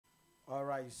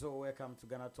right, so welcome to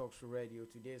Ghana Talks Radio.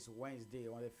 Today is Wednesday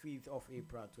on the 5th of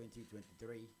April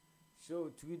 2023.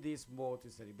 So 2 days more to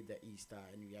celebrate the Easter,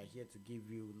 and we are here to give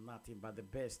you nothing but the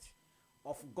best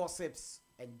of gossips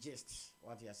and gists.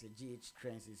 What you say, GH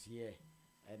Trendz is here,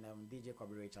 and DJ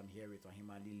Coverage, I'm here with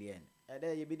Ohima Lillian. And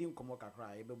then you be doing Komoka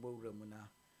cry, you be remuna.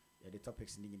 The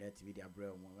topics in the TV,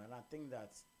 and I think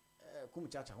that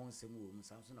Kumchacha Honsemu,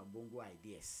 Samson of Bongo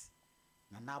ideas.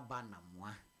 Nana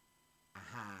Banamwa.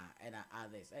 Aha, and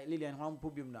others. Lillian, one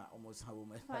problem now almost how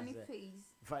much funny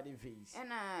face. Funny face.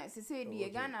 And say the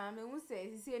Ghana, me who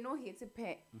say no hate to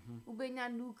pet. Ubenya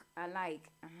look alike.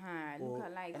 Aha, look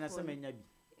alike. And I say me me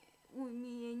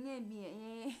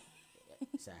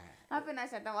happen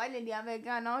as at the while in the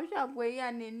American now shop way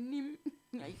and nim.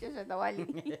 I just at the while.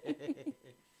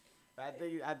 I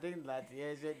think that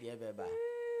yes, dear baby.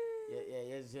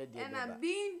 Yes, dear. And I've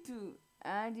been to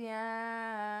Hajia.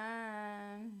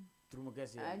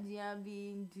 Hajia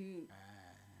Bintu.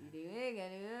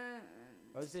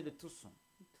 I say the two song.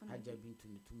 Hajia Bintu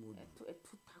the two more.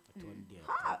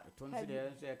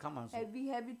 Come on.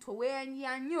 Heavy to wear and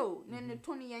yanyo. Then the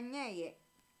Tony and ye.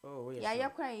 Oh, yes. Yeah,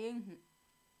 crying.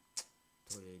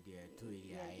 To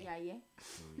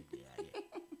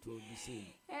be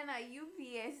seen. And a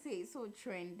UPSA so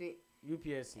trendy.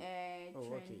 UPS.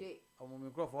 Trendy.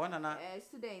 Microphone and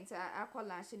students. I call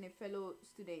lashing a fellow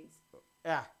students.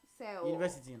 Yeah.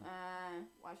 University.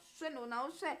 Was no now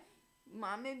say,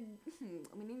 Mammy,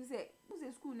 meaning say, who's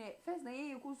a school net? First,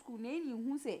 I go school name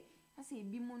who say, I say,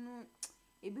 Bimono,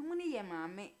 a Bimoni, ya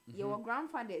mammy, your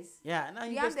grandfathers. Yeah, now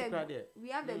we have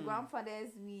the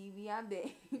grandfathers, we have the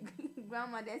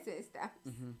grandmothers and stuff.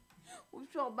 We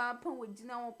saw Bapon with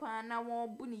Gina Pan, I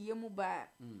won't bunny Yemuba,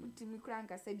 Timmy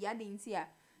Crank. I said, ya didn't see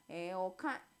or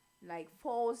can't like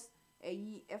false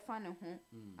a fan home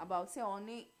about say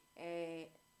only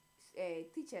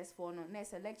teachers for no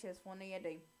next lectures for no year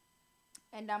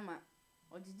and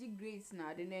or did grades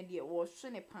now the idea was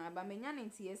shone a pan but many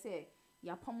say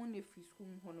ya pomon if you school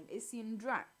honum it's in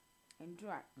dry and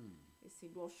dry it's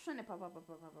it was shone papa oh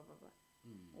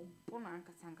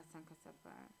bonanka sanka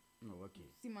sapa no okay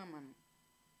see mama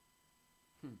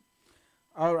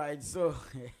all right so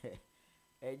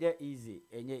easy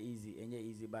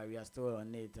but we are still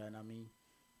on it and I mean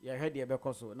yeah, heard the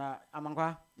Becoso. Now,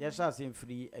 Amangua, yes, I seem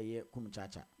free a year,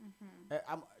 Kumchacha.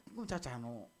 Kumchacha,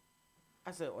 no.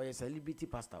 I said, or a celebrity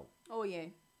pastor. Oh, yeah.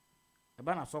 A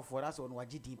banner software, that's on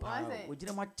Wajiti Power. We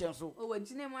didn't much chance. Oh, we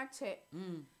didn't much check.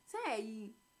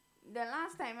 Say, the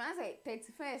last time I said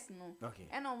 31st, no. Okay.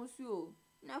 And almost you.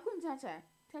 Now, Kumchacha,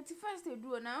 31st, they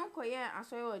do now. I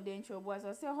saw your danger was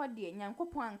or say, what dear, Yanko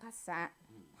Pancasa.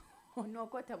 Oh, no,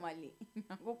 Cotamali.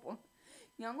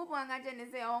 Yango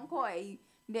Pangajane say, Uncle.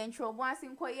 Then show was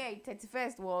in quiet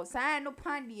 31st war, sign no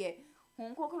pandy,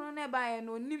 whom coconut by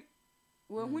no nim.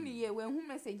 When who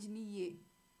message ye.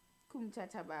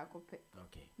 Kumchacha bacope.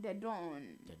 Okay. The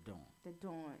dawn.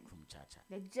 Kumchacha.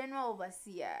 The general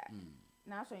overseer.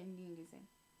 Now so indeed is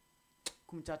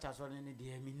Kumchacha so any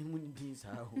dear minimum beans.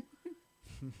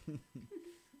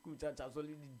 Kumchacha so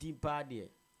deep party.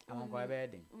 I'm quite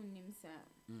bedding.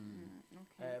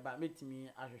 Okay. But meet me,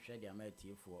 I should share the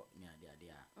amity for near the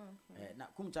idea. Okay. Now,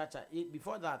 Kumchacha,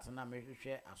 before that, and I may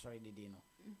share, sorry, the dinner.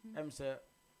 Sir,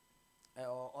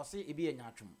 or say it be a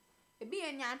nyatrum. It be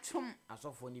a nyatrum. I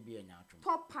saw for be a nyatrum.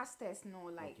 Top pastors, no,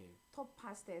 like top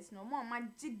pastors, no more. My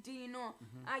Gidino,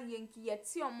 I Yankee yet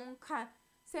see a monka.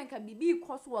 Senka be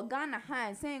cause wa Ghana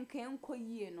hand, saying can co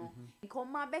ye no.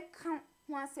 Come my back count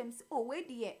once, oh, wait,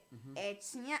 dear,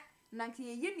 chia. Nanki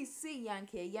ye say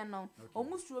Yankee yano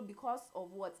almost sure because of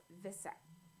what visa.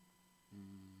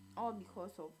 All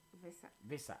because of visa.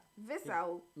 The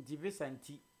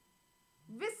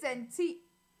Vicenti.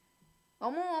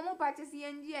 Omo parties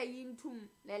yen tomb.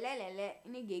 Le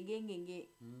in gay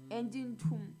engine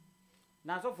tomb.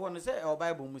 Now so for say or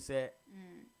Bible mu say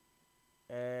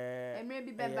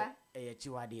maybe beba a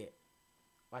chiwade.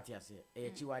 What you say?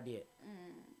 A chiwade.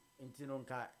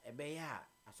 Intinonka a beya.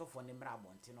 So for the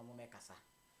Brabant, no more casa.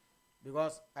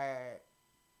 Because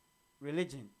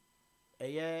religion, a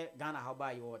year Ghana, how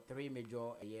about your 3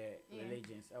 major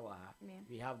religions?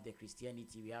 We have the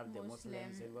Christianity, we have the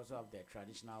Muslims, and we also have the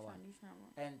traditional one.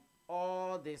 And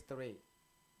all these 3,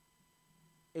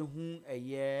 a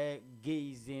year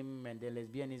gayism and the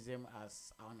lesbianism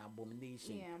as an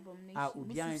abomination.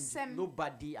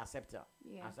 Nobody accept it.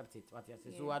 What you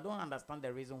say. So I don't understand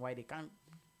the reason why they can't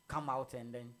come out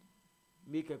and then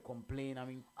make a complaint. I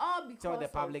mean, tell the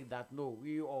public that no,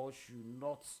 we all should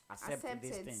not accept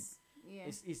this thing. Yeah.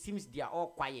 It seems they are all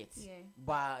quiet,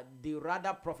 but they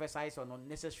rather prophesize on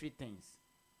unnecessary things.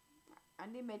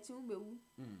 And they met you,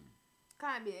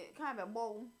 Can't be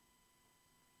bow.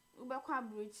 Ube kwa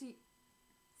bruchi.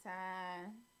 Sa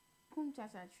kum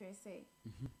chacha say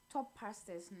top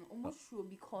pastors no almost sure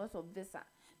because of this.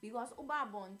 Because Uba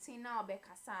Bontin now be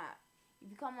kasa.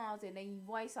 If you come out and then you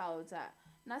voice out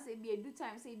na say be a do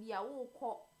time say be a wo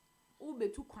call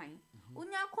ube too kwine.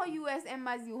 Unya call US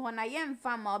embassy ho na yem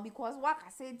farmer because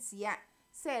waka say tia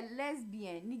say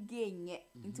lesbian ni gay nye.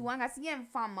 Nti wanga say yem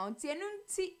farmer nti enu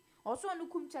nti also no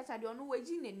kum chacha de ono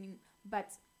waji nanim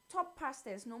but top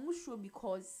pastors no mu sure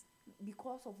because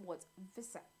of what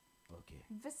visa. Okay.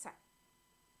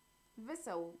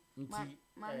 Visa o.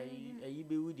 Ayi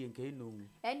be wudi nke no.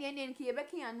 Eni nke ye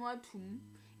beka anu atum.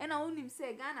 And I only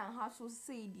say Ghana has to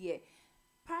say the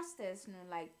pastors no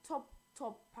like top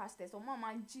pastors or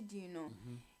mama GD no.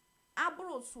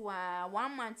 Abro so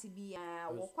 1 month be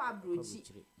wokwa abroji.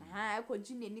 Eko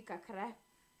gine ni kakra.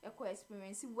 Eko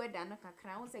experience weather no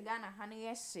kakra. Won say Ghana ha na ye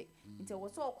hye. Nti wo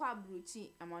so okwa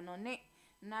abroji amano ne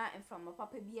na from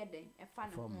papa bi eden e fa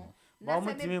no ho. Na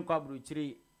mo timi kwa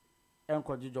abroji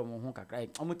enko djodjo mo ho kakra.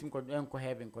 Omutim ko enko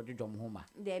heaven ko djodjo mo ho ma.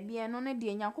 De bia no na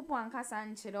de Nyankopon ankasa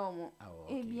nkyere omo.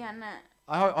 E bia na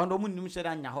ondo mu nim hye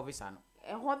da nya hobisa no.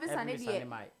 Ho visa ne de.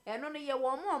 Eno no ye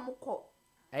wo mo ko.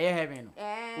 Eye heaven no.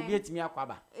 Obi etimi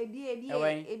akwaba.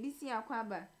 Ebi si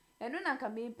akwaba. Eno na nka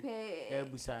me pe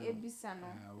ebisa no.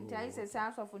 Nti ayi se sa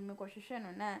asofo me ko hwehwe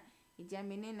no na ija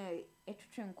mene na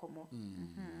etwetwe nkomo.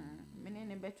 Mene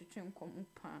ne betwetwe nkomo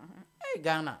pa.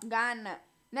 Ghana.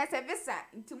 Na se visa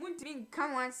nti muntimi nka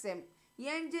wansem.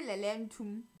 Yenje lele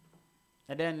ntum.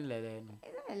 Eden lele no.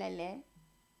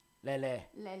 Lele.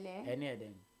 Eni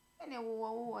eden. Ene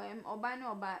wo oba ne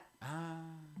oba.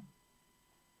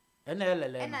 Ene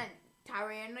lele. Ena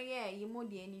tare no ye yimo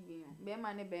de ani bi no. Be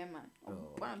ma ne be ma.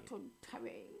 Oba to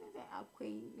tare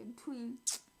akwai twin.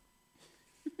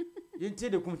 Yinti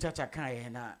de kum chacha kan ye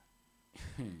na.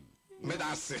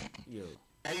 Medase. Yo.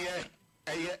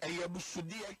 Eye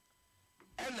busudie.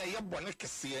 Ena ye bone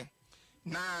kese.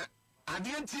 Na ade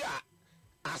nti a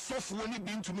asofo ni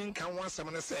Bintu nka ho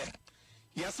asem ne se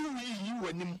yase wi yi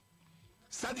wanim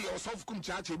sade osof kum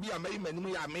chacha bi amai manim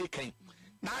ya American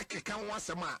na akeka ho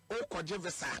asem a o koje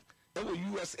visa e wo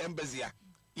US embassy a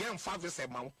ye mfa visa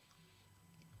ma wo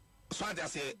so ade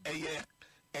say eye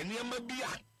eniema bi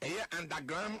a eye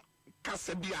underground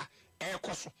kasa bi a e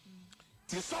koso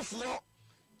ti sofo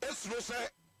esro se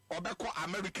obeko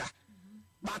America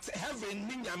but heaven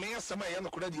ni nyame asem a ye no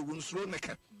kora de wonsuro ne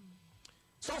ka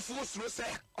so for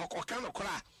say okoka no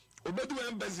kora obedu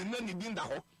embassy na ni dinda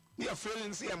ho na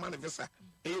feeling say man visa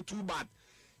too bad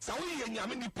so we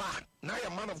nyame ni pa na ya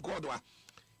man of God wa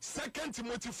 2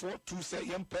 Timothy 4:2 say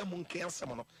yempa mu nke asem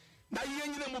no na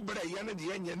yenyina mu bere ye ne de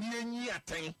yenya ni yenyi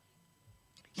aten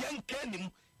yenka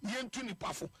nim yentu ni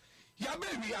pafo ya ba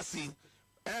wi ase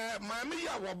mami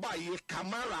ya wo ba ye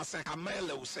camera say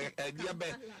camera say dia be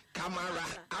camera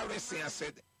arese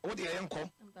said what the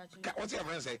yenko what's your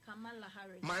friend say Kamala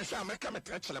Harris man sha me ka me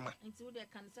trachelema nti wo de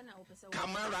kan se na wo pese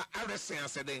camera arese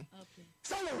said okay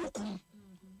so wo hukum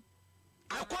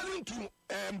according to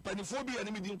paniphobia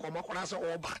ni medin komo kwara se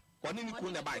oba woni ni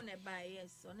kun ne bai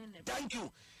yes oni ne thank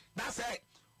you that's it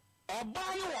oba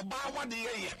ni oba wade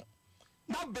ye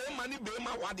na be ma ni be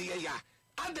ma wade ye ya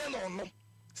ade no no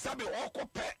sabe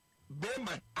okope be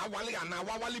ma awale ana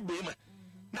awale be ma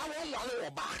na won wale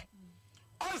oba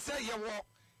on say ye wo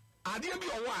ade bi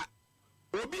owo a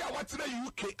obi a watena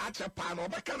UK achepa na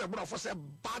obeka na bro for say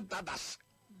bad dadas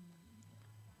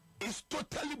it's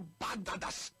totally bad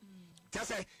dadas just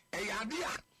say ade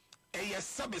a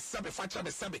sabe facha be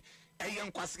sabe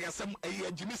nkwase asem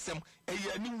ajimisem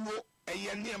aniwo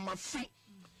ne ma fi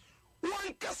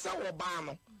won kasa wo ba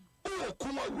no o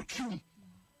kuma wutwu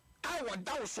awo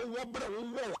dawo so wo bre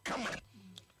wo kama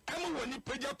am woni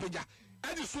peja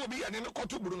adi so obi ya ne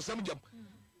koto buru nsam jam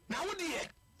na wo de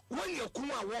when you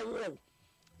come a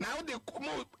now they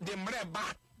come the mre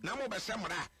ba na mo be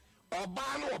semra oba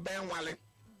na oben wale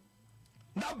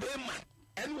na be ma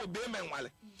en wo be men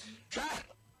wale twa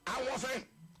awo fe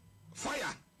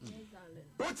fire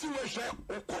what you wish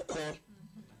okoko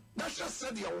na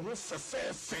said you wo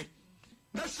fe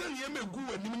na said you me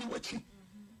gu anim ni wachi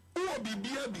wo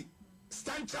bibia bi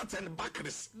stand chat and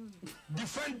backers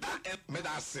defender and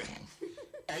medase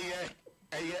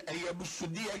eye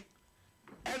busudie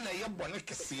ena ye bone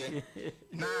kese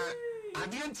na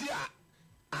ade nti a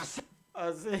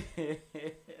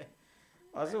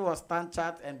also was stand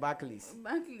chat and backlist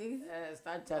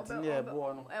stand chat ni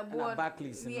ebo no na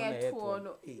backlist no na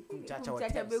eto chacha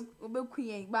wote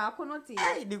obekuyen ba ko no te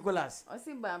Nicholas o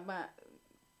se baba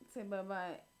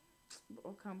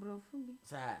o kambro fubi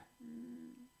sa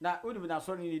na odi na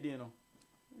so ni dey no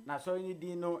Now, so you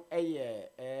do know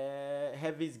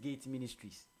Heaven's Gate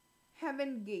Ministries.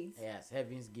 Heaven Gate. Yes,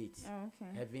 Heaven's Gate. Oh,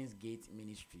 okay. Heaven's Gate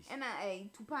Ministries. And I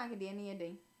Tupac the any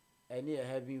day. Any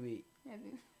heavyweight.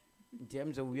 Heaven. In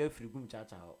terms of we are free gum cha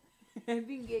cha.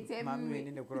 Heaven Gate. Mama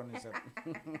in the corona.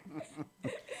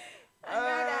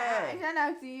 I shout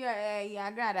out to you.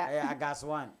 I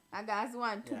got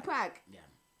one. Tupac. Yeah.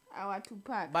 Our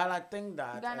Tupac. But I think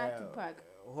that Ghana Tupac.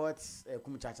 What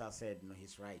Kumchacha said, no,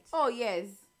 he's right. Oh yes.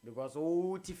 Because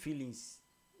all the feelings.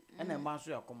 And a man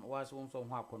should come was one from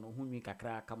Hakono, whom you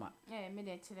kakra come up. Me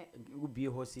that today. Would be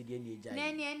a horse in the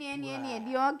Nanny,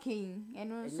 the king,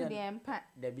 and also the empire.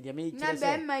 There be the maid. Not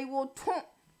my wood tongue.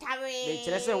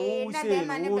 They say, who say,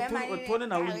 who told a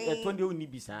 20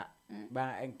 Nibisa,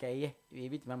 but and Kay, a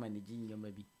bit mamma and the junior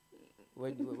maybe.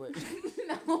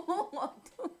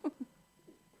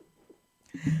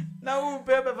 No,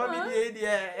 paper family,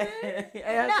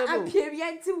 I appear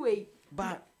yet to wait.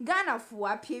 But Ghana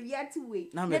for appear yet to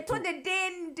wait. Now, they told the day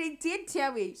they did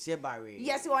tell me. Say by way.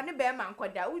 Yes, you want a bear man,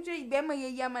 quite that. Would you bear my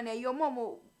yaman and your mom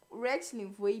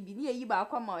wrestling for you be near you by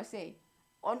come or say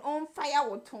on fire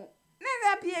or tone?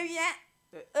 Never appear yet.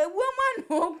 A woman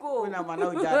who go. Una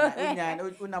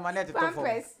manette to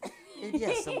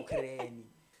yes, some cranny.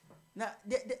 Now,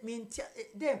 that means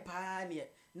then pioneer.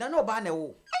 No banner.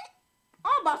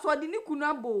 Oh, but what didn't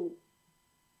kunabo?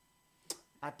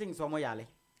 I think so, Moyale.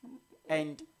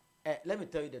 And let me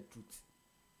tell you the truth.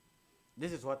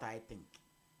 This is what I think.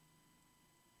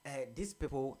 These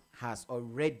people has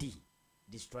already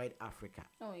destroyed Africa.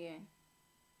 Oh yeah.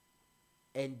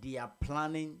 And they are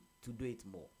planning to do it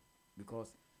more.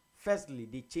 Because firstly,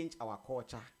 they change our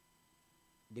culture.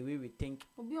 The way we think.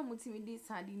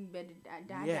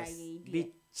 Yes,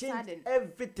 they change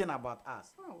everything about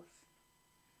us. Oh.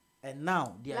 And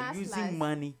now they are using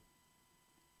money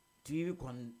to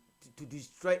even to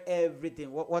destroy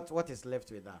everything. What is left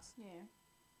with us? Yeah.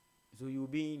 So you'll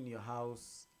be in your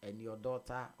house and your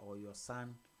daughter or your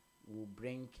son will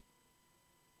bring.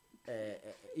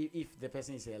 If the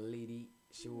person is a lady,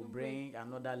 she will bring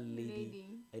another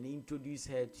lady and introduce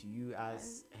her to you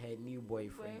as her new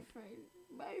boyfriend.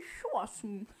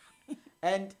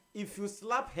 And if you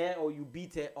slap her or you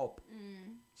beat her up,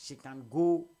 she can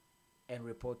go and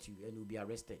report you and you'll be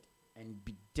arrested and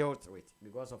be dealt with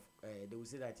because of they will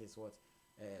say that is what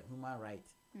human right.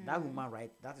 That human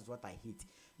right, that is what I hate.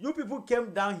 You people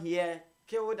came down here,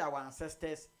 killed our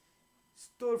ancestors,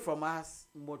 stole from us,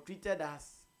 maltreated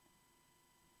us.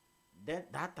 Then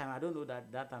that time I don't know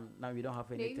that time now we don't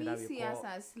have anything that we see call us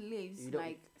as slaves,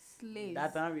 like slaves.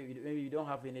 That time maybe we don't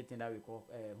have anything that we call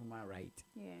human right.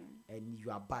 Yeah. And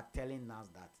you are back telling us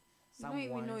that someone you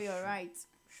don't even know your right.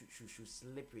 Should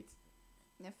slip it.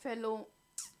 A fellow.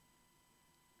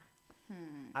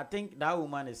 I think that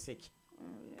woman is sick.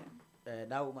 Oh yeah.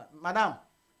 That woman, madam,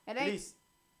 and please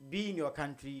be in your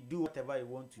country, do whatever you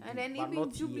want to and do, then but even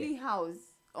not Jubilee here.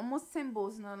 House, almost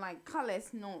symbols, no, like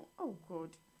colors, no. Oh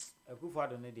God.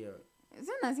 Don't need it.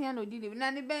 So na see no did.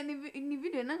 Na the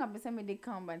video na ka pesa me dey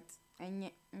come, but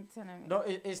enye. No,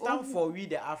 it's time for we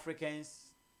the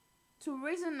Africans to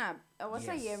reason up. I was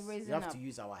saying yes, reason we have up. to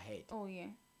use our head. Oh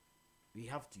yeah. We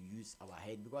have to use our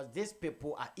head because these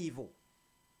people are evil.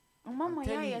 Oh mama,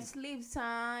 yeah, slave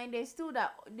sign. They still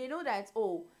that they know that.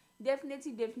 Oh,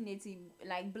 definitely,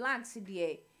 like blacks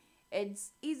there.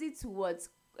 It's easy to what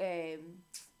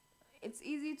it's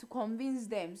easy to convince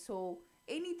them. So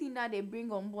anything that they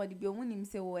bring on board, they won't even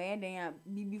say, "Oh, then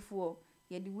be before."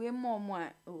 Yeah, the way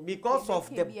more. Oh, because of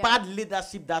the bad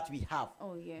leadership that we have.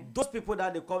 Oh yeah. Those people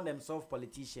that they call themselves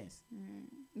politicians.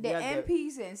 The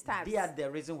MPs and staff. They are the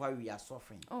reason why we are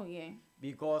suffering. Oh yeah.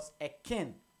 Because a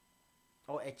king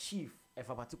or a chief of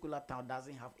a particular town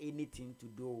doesn't have anything to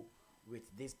do with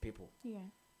these people. Yeah.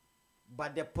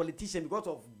 But the politician, because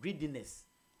of greediness,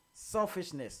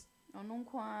 selfishness, God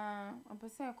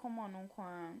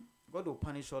will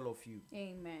punish all of you.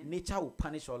 Amen. Nature will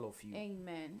punish all of you.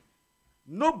 Amen.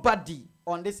 Nobody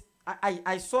on this.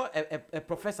 I saw a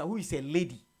professor who is a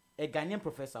lady, a Ghanaian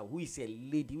professor who is a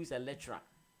lady, who is a lecturer,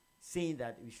 saying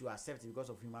that we should accept it because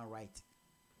of human rights.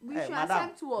 We should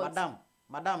accept what?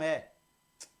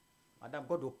 Madam,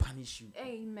 God will punish you.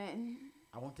 Amen.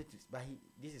 I wanted to, but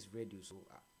this is radio, so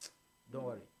don't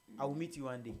worry. I will meet you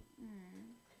one day.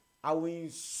 I will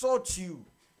insult you.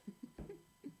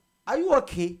 Are you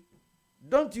okay?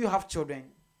 Don't you have children?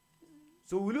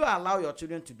 So will you allow your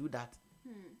children to do that?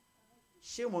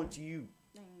 Shame unto you.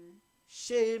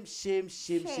 Shame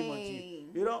unto you.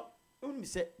 You know, when we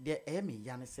say the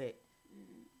Yana say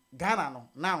Ghana no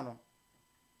now no.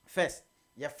 First,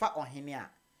 your fat on hinia.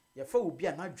 Your fa will be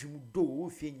an adjum do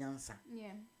fi nyansa.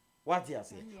 Yeah. What you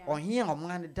say? Or here or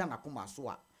man done a kuma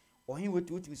so. Or he would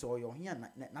do it or your here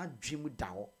not dream with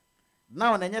dow.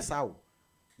 Now and yes, how.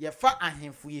 Ye fa and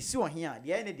him for you see here,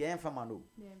 the end of the infamano.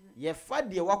 Ye fa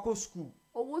the wako school.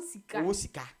 Oh, Sika. Oh,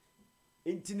 Sika.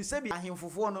 In Tinisabi, and him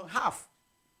for no half.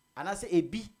 And I say a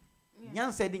B.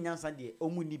 Yan said in Yan Sunday,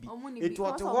 Omunibi. It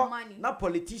was a war, not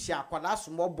politician, quite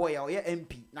small boy or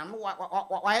MP. Now,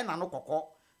 why no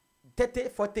coco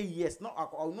 30-40 years,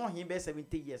 no him be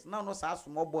 70 years. Now, no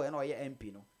small boy and or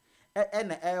MP. No,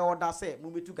 and order say,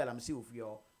 move to Galam Silk,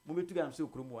 your move to Galam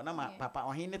Silk room, and my papa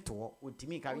or him to with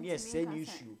me, can you say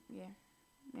issue?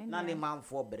 None man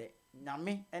for bread.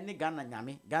 Nyame any Ghana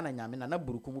nyame na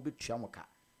buruku mu betua moka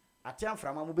atiam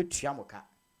frama mu betua moka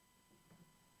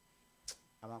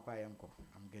amakwa yenko.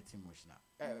 I'm getting emotional.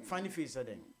 Funny face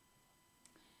then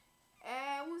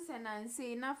wo say na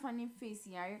say na funny face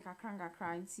yare kakanga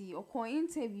kranti okon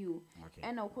interview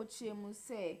and okochie mu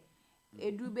say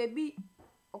edu baby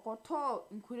okoto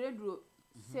nkureduro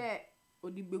say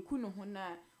odibeku no ho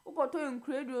na okoto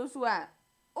nkureduro so a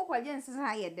okwaje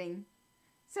nsesa yeden.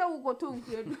 Se wo go to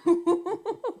nkredu.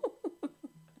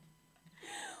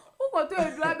 Wo go to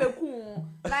edu abeku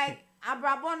like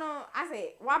abrabo no I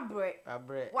say wabre.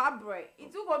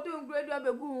 It wo go to nkredu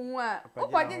abeku a. Wo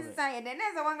go just say the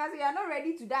next one say you are not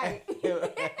ready to die.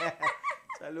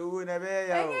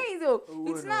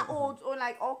 It's not old or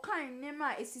like all kind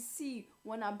nema esisi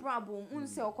when abrabo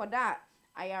unse okoda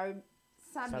ayare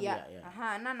sabia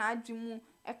aha na adwemu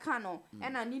eka no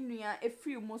ena ni nua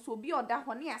efiri mo so obi oda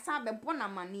ho ne asa bebo na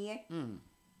mane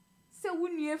se wo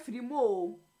nua efiri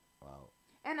mo wow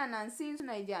ena nansi so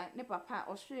naija ne papa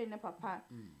ohwere ne papa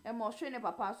e mo ohwere ne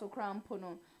papa so krampo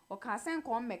no o ka sen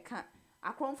ko meka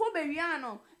akromfo bewia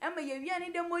no e ma ye wia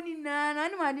ni de moni na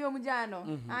ni ma de omja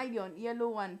no iron yellow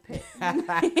one pe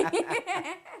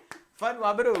funny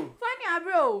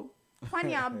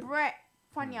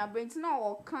abre nti na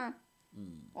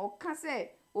o ka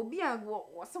say obi an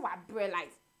wo se wa bre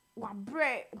like wa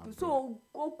bre so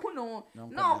okuno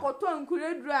na okoto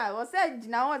nkureduru a wo se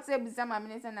gina wo se bisa ma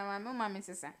me se na ma me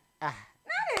sesa na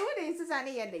le wo de sesa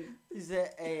ne ye den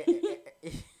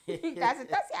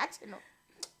that's action no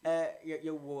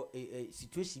you wo a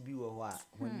situation be wo a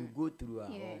when you go through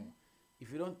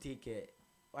if you don't take care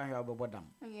why you abodam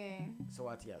so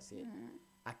what you say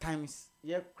at times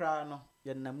ye cry no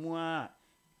ye namu a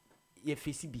ye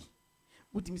face bi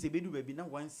utimi se bedu baby na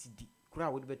 1 cedi kura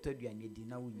wo de beto aduane di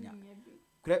na wonya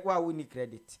kura wa wo ni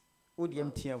credit wo de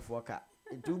MTN fo ka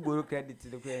etu gboro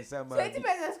credit de ko ensa ma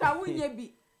 20% ka wonya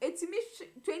bi etimi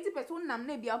 20% nam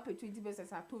na bia pe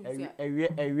 20% ato nsia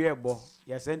ewie ebo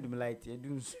ya send me light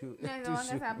edun su na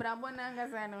ngasa brabo na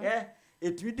ngasa no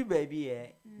etimi di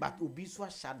baby but obi so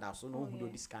shada so no hu do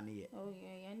discan ye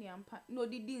ya ni ampa no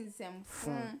di nsem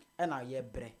fun e na ye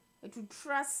bre etu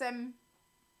trusem.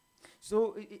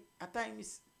 So at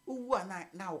times uwu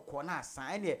na ukọ na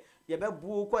asan ene ye be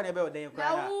bu ukọ na be odan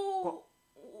kra na u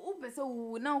pese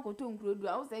u na ukoto nkrodu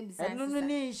a u say business no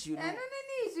issue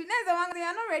next one they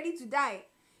are not ready to die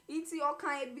it's your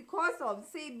kind because of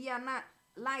say bia na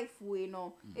life we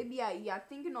no bia you are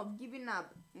thinking of giving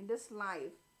up in this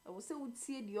life I will say we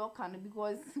tie the kind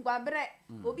because gwabre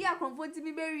obi akonfo ti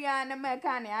mi beria na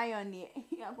meka na ayon ni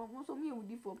akonfo so mi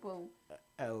udi for pon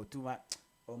too much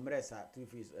Omresa 2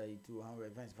 fees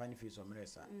 200 funny fees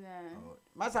omresa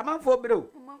masa man for bro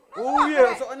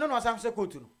yeah so no sam se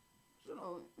kotu no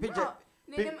picture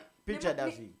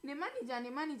that fee the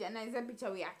manager na is a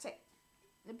picture we check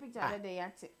the picture that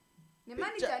they check the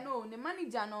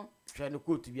manager no try no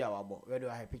kotu bi awabo where do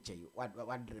I picture you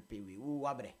what drip we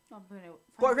wabre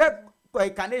ko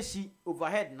ikaneshi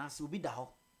overhead na se obi da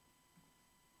ho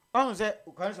on say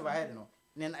ukanso overhead no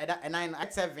nen eda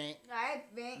 9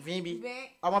 VB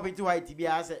ama pitu white bi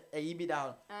ase eyi bi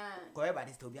da ko e ba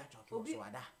dis to bi a choke so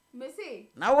ada me say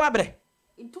na wo abre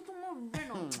into mo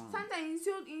veno sometimes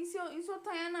in so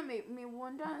time na me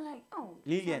wonder like oh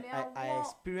Lillian I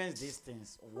experienced these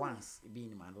things once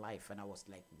being in my life and I was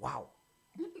like wow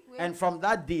and from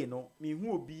that day no me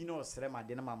hu obi no sere ma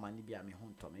de na mama ni bi a me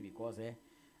hu to me because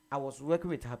I was working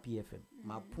with Happy FM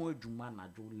my point adwuma na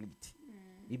jo late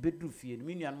ibedu fie no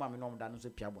menu anoma me no da no so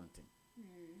pia bonten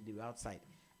they were outside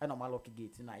and my lucky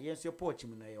gate na yes your porch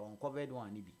mu no e on covered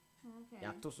one ni bi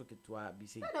ya to so ketua bi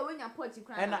say na da wenya porch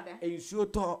kran na da ensuo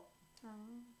to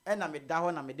na me da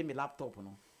ho na me de me laptop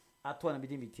no ato na me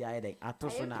de me ti aye den ato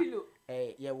so na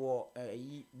ye wo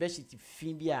yi bedsheet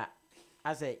fin bi a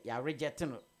ase ya reject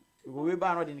no we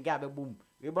ba no de ga be boom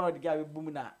we ba no de ga be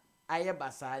boom na aye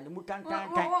basa ni mu kan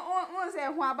won say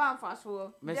ho aba mfa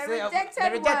so the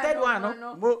rejected one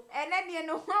no mo ene ne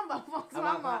no ho aba mfa so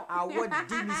I what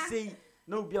did he say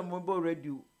no be a mobile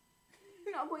radio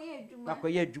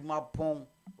Nakoye juma pon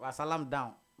wa salam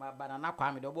down. Ma banana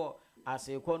kwa me dobo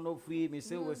ase ko no free me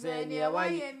say we say ne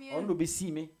why on do be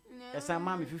see me. Esa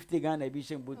ma me 50 Ghana bi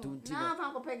shem botu nti. Na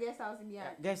fa ko pe guest house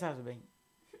bia. Guest house ben.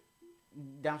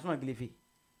 Dance no glefi.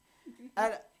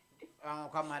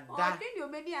 Kwa mada. Oh, think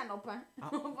obedi anopa.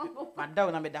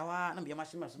 Mada na me da wa na me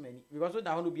machine so many because so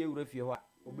da ho no bi ewura fie ho a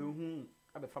obehu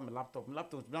abe fa me laptop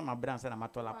na ma brand say na ma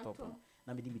to laptop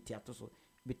na me di biti ato so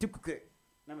be tikuke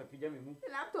na me pija me mu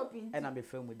laptop in and na me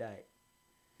film die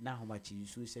na how much you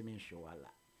so say me hwe wala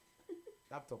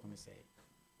laptop me say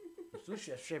so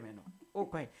hwe me no o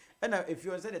kwan and if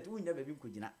you say that we never be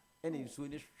kugina and you so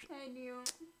ni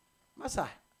masa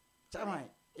chama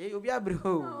obi abre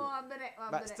ho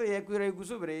but still ye kwere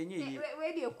guso bre nyi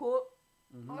we dey ko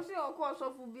o se o ko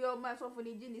sofu bi o ma sofu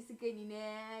ni jini sike ni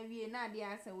na wie na de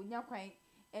asa onya kwan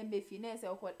embefi na se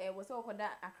o ko wo se o ko da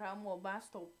akra mo ba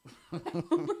stop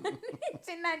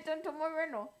tina tonto mo we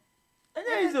no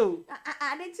anya izo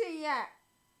ade ti ya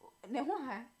ne ho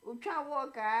ha o twa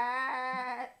wo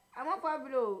ka amapa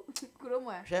bro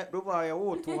kromo a hwe robo ye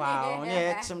wo to ha o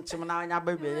ne chimchim na anya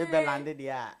ba be land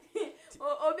dia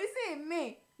obi say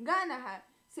me Ghana ha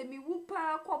se mi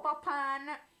wupa koba pa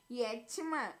na ye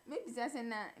chima me bisa se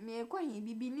na me kwahin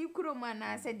bibi ni kroma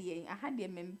na se de aha de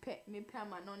mempe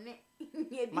ama no ne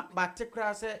ba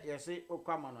tekra se ye se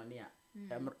okwa ma no ne a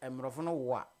emrofo no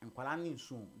wo a nkwala ne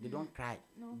nsu they don't cry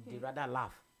they rather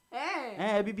laugh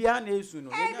bibi ha na esu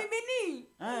no bibi ni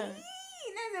na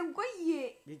ze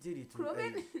nkwaye they did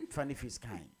it funny face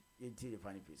kind they did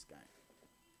funny face kind.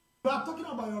 You are talking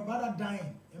about your brother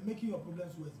dying and making your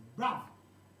problems worse. Bruv,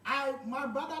 my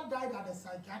brother died at the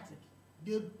psychiatric.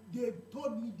 They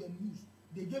told me the news.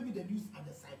 They gave me the news at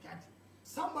the psychiatric.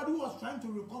 Somebody who was trying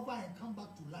to recover and come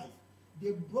back to life.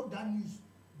 They broke that news.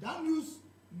 That news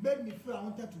made me feel I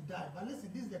wanted to die. But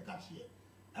listen, this is the catch here.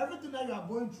 Everything that you are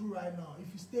going through right now,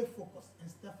 if you stay focused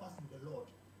and steadfast in the Lord,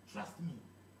 trust me,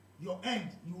 your end,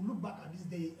 you will look back at this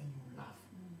day and you will laugh.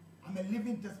 I'm a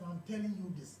living testimony. I'm telling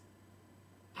you this.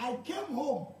 I came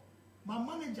home, my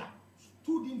manager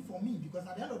stood in for me because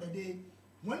at the end of the day,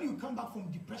 when you come back from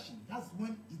depression, that's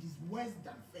when it is worse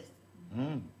than first.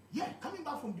 Yeah, coming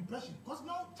back from depression. Because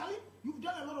now, Charlie, you've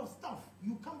done a lot of stuff.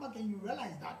 You come back and you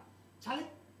realize that, Charlie,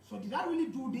 so did I really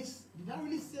do this? Did I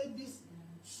really say this?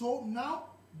 So now,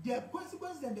 the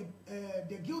consequences and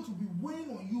the guilt will be weighing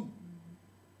on you.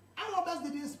 Robbers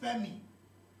didn't spare me.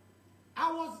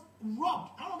 I was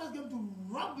robbed. Robbers came to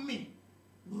rob me.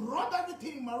 Rob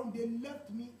everything in my room. They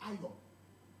left me iron.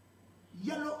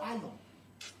 Yellow iron.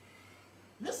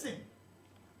 Listen,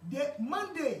 the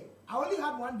Monday, I only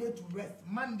had 1 day to rest.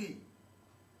 Monday.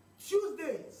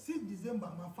 Tuesday, 6 December,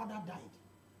 my father died.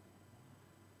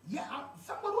 Yeah,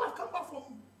 somebody who has come back from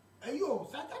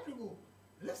psychiatric.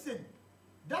 Listen,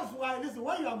 that's why, listen,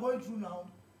 what you are going through now,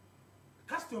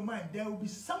 cast your mind. There will be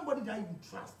somebody that you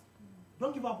trust.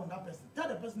 Don't give up on that person. Tell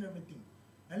the person everything.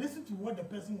 And listen to what the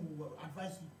person will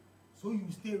advise you. So you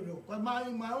stay real. Because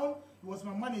my own, it was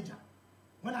my manager.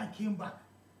 When I came back,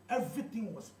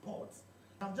 everything was spoiled.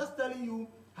 I'm just telling you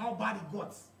how bad it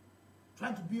got.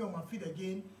 Trying to be on my feet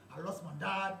again. I lost my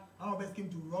dad. Our best came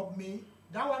to rob me.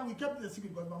 That one, we kept it a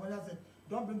secret because my mother said,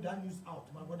 don't bring that news out.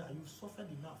 My brother, you've suffered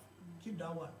enough. Keep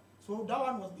that one. So that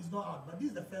one is not out. But this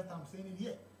is the first time I'm saying it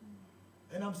here.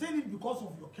 And I'm saying it because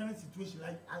of your current situation.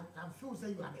 Like, I feel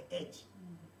say you are the edge.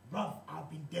 Bruv, I've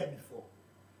been there before.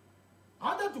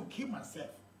 I wanted to kill myself.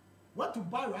 Went to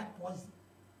buy rat poison.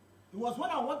 It was when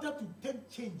I wanted to take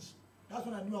change. That's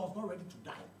when I knew I was not ready to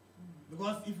die.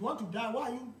 Because if you want to die, why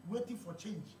are you waiting for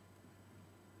change?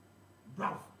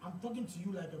 Bruv, I'm talking to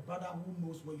you like a brother who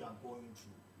knows what you are going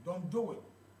through. Don't do it.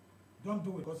 Don't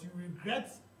do it. Because you regret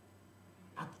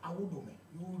at Awodome.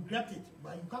 You will regret it,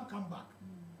 but you can't come back.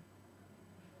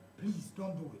 Please,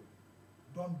 don't do it.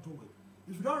 Don't do it.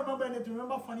 If you don't remember anything,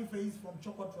 remember Funny Face from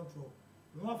Choco Trotro.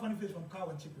 Remember Funny Face from Cow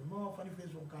and Chip. Remember Funny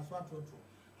Face from Kaswa Trotro.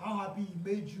 How happy he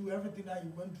made you, everything that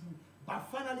you went through. But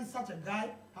finally, such a guy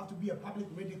have to be a public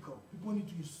radical. People need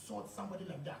to insult somebody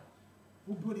like that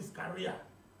who built his career.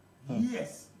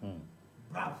 Yes.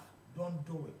 Bruv, don't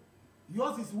do it.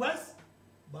 Yours is worse,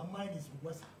 but mine is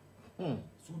worse.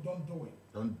 So don't do it.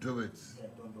 Don't do it. Yeah,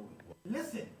 don't do it.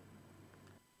 Listen.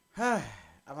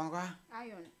 Abangwa.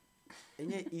 Iron.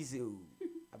 Enye easy o.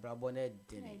 Abrabo na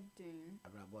edin.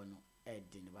 Abrabo no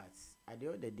edin, but at the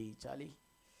end of the day, Charlie,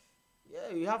 yeah,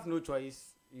 you have no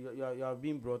choice. You are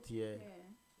being brought here,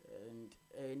 and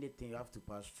anything you have to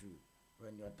pass through.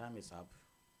 When your time is up,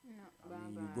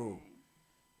 you go.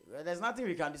 Well, there's nothing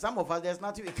we can do. Some of us, there's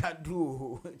nothing we can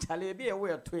do. Charlie, be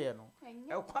aware to you know.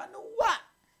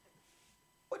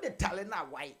 What the talent now?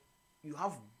 Why you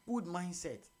have good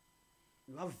mindset,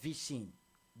 you have vision,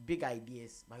 big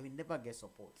ideas, but you never get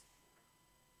support.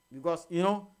 Because, you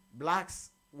know,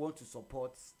 blacks want to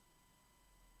support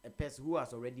a person who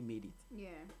has already made it.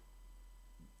 Yeah.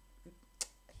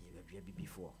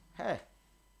 Before. Hey.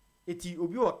 It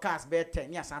obi o cast be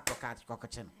 10 years and to card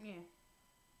kokoche no. Yeah.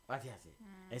 What you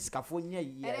say? Escaphonia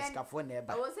year, escaphonia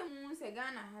eba. I was say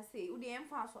Ghana has say, "Udi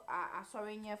emfa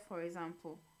sorry nye for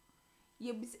example."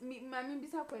 You mami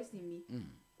bisa question me.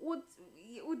 What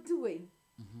do we?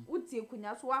 What you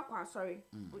kunya so akwa sorry.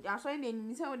 Sorry na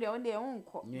ni say we on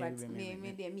ko but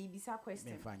me bisa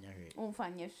question. On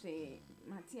fanya hwe.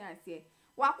 Matia say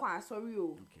wakwa sorry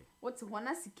o. What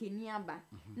wana sikeni aba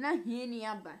na hieni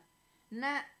aba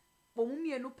na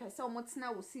omumienu pese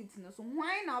omotena wo seat no so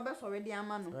hwan na obesore de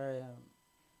ama no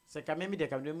se ka me de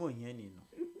ka me mo hieni no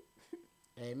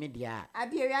me dia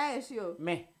abia ya sure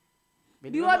me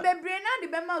bi wo bebre na de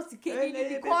be ma sikeni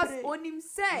because onim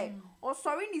say o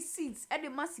sorry ni seats e de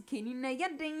ma sikeni na ye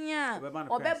den ya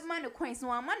obeba ne coins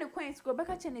no ama ne coins go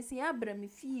beka chene se ya bra me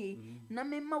fie na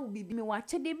me ma wo bibi me wa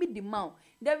chede bi de ma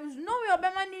there is no way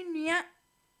obema ni nua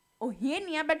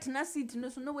ohieni abetena seat no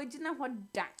so no wagina ho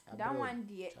da that one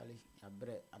there Charlie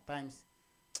at times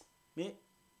me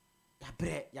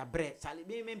ya bre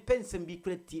Charlie me pensem bi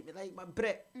creative me like my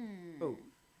bre oh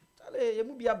Charlie you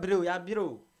mu bi ya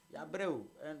bre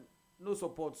and no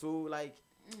support so like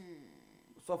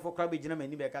so for crab gina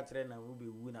mani be ka tre na wo be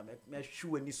wu na me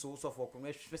hwe ani so for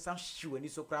me san hwe ani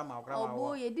so kra ma oh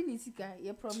boy ye di ni sika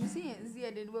ye promise ye nzi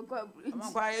ye de we kwa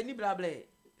am kwa ye ni blable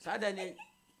sada ni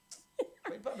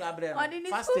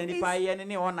fast any pie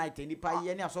any all night any pie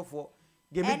any asofo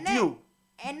give me deal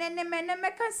ene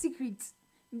me ka secret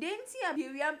denti abi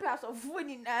wi am pass of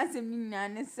phone na asem ni na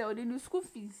ne se o de no school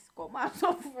fees come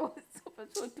asofo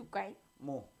so to kai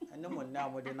mo ene mo na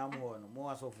mo de na mo no mo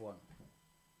asofo no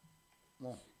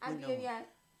mo abi ya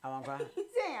awanka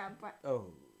se ampa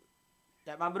oh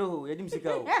ya ma bro ya dim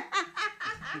sika o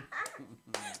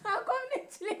akom ne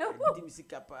chile o dim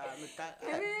sika pa me ka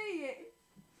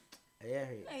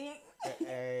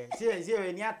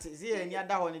see ni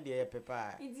ada ho ni de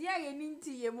pepa idi ya ye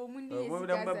ninti ye mo mundi ye sika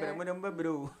mo dem babere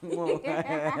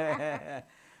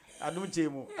adum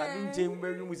chemu be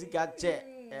musika che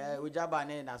ojaba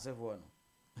ne na sefo no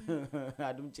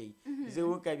adum che ze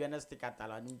wo ka bia na sticker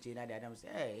tala adum che na de adam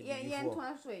say ye nto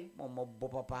aso e mo bo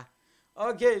papa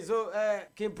okay so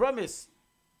can promise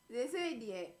they say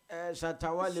there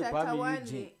Shatawale Kwame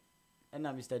Eugene and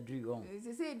Mr. Drew on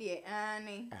they say there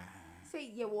ani say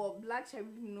ye wo black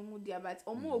cherry no mu dia but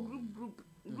omo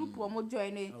group omo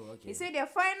join it they say they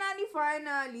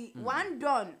finally one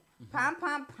done pam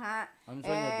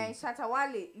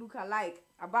Shatawale look alike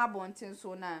ababontin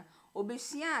so na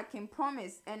obehia can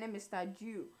promise and Mr.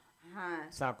 Drew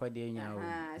sakwade nya o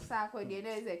sakwade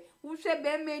na say wo hwe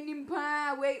be manim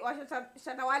pa we o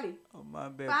Shatawale o ma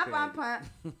be pam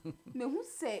me hu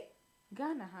say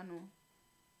Ghana ha no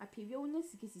apewe wonya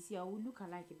sikisisi a wo look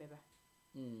alike beba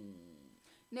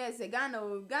na say Ghana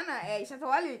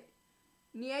Shatawale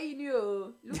ni ayi ni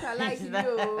o look alike ni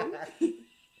o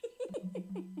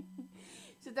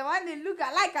Shatawale look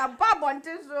alike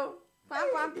ababontin so pam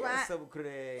some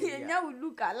cray yeah we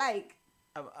look alike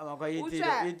I'm going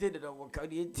to do the work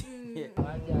out it.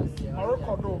 I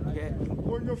record okay.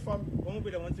 When your family, one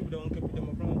be the one to be the one keep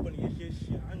them from upon your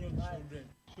share and your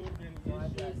children.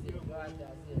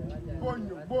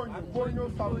 Born your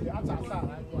family at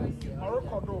Asa. I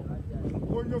record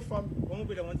when your family, one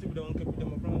be the one to be the one keep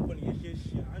them from upon your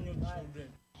share and your children.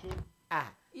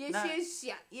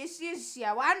 Yes,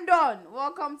 one done.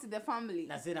 Welcome to the family.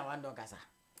 That's it, one done, Casa.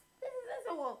 This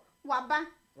is Waba.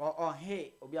 Oh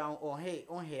hey,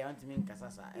 Auntie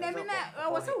Casasa. I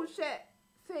was so share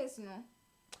face no.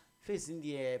 Face in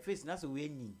the air, face that's a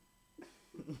winning.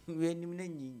 When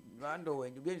you rando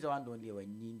when you get on there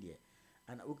when you India.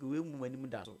 And okay, when you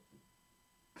down.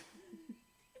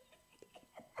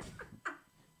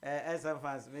 As a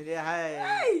fast, maybe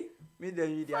hi.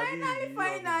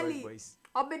 Finally.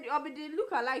 Obedi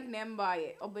look alike number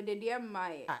ye. Obedi dear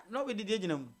my. No, we did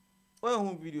you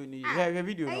one video ni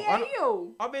video no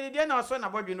on obedi dey na so na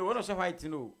bodwe no one so white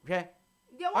no hwe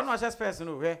on no space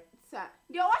no hwe sir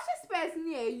the wash space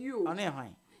near you on e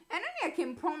hwan and only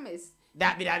can promise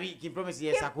that be can promise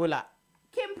yes akola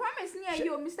can promise near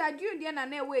you Mr. Drew dey na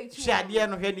na wait share dey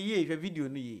no hwe ni ye hwe video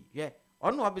no ye hwe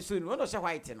on no obeso no one so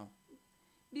white no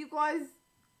because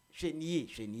hwe ni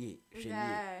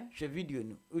hwe video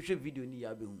no hwe video ni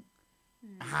ya be hu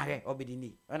hwe obedi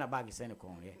ni ona bag send ko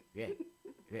hwe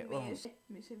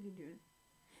me video.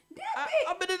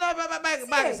 Obedi na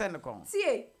bag send ko.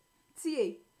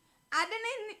 Tie.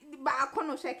 didn't ba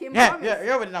kono shake him.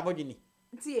 Yeah, with na body ni.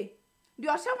 Tie. The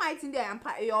Osha white in there and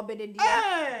your bed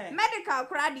medical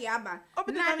crowd the aba.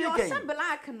 Na the Osha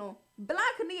black no.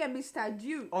 Black near Mr.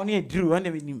 Drew. Only a Drew,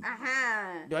 only with him.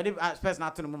 The other person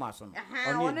not to the mama son.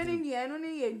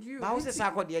 Only a Drew. How was the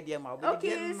Sako dear mouth?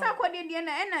 Okay, Sako dear,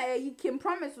 and you can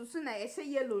promise as soon as I say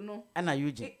yellow no. And I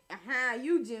Eugene.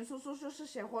 Eugene, so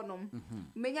honum.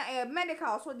 May a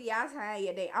medical so the ass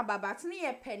high day, about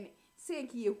near pen. Saying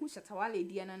he who Shatawale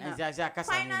Diana.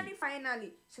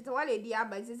 Finally, Shatawale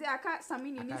Diaba is a cat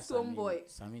Sammy in his stone boy.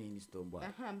 Sammy in his stone boy.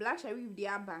 Black Sharif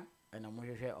Diaba. And I'm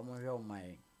here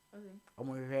my.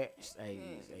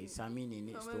 A Sammy in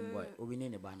his stone boy.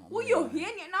 Obin a banner. Oh, you hear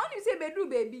now you say bedroom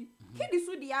baby. Kiddy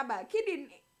Sudiaba,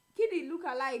 Kiddy look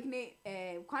alike,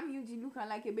 Kwame Eugene look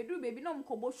like a bedroom baby, no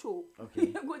Kobo show. Okay,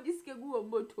 go this go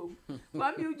bottom.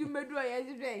 Kwame Eugene bedroom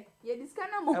yesterday. Yeah, this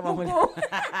kind of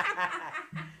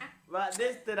but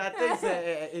this thing, I think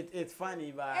it's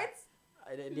funny, but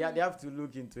they have to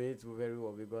look into it very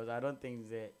well because I don't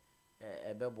think it's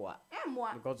a beboa.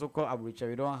 Because so called Abuja,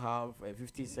 we don't have a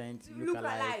 50 cent look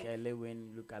alike, a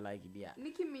Lewin look alike there.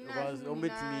 Nicki Minaj.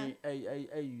 Because me,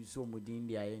 I use so much in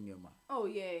the Ayama. Oh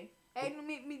yeah. And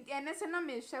me and that's a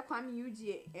name share Kwame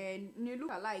Eugene and you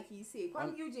look alike he say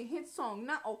Kwame Eugene hit song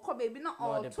not or call baby not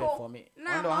all for me.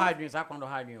 Now hide you, I can't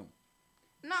hide you.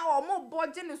 Now or more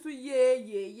budget so yeah.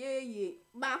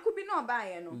 But I could be not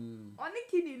buying no. Only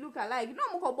kiddie look alike.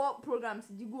 No more about programs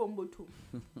you go on boat.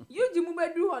 You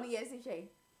move do on yes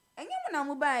say. And you when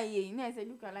I buy ye, I say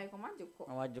look alike on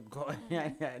magic call.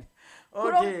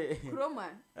 Okay. Chroma.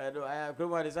 I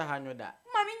Chroma is a hundred that.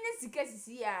 Mammy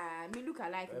see me look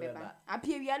alike beba.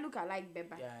 Appear we look alike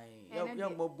beba. Yeah,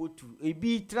 young boat too. A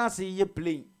be trans ye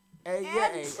plane.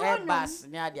 Bus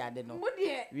near the other no.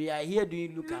 We are here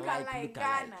doing look alike.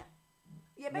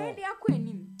 You better be a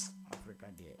queen. Africa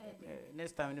dear.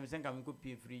 Next time we think I'm going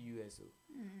to free US.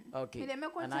 Okay.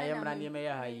 And I am running my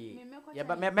high. Yeah,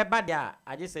 but my bad.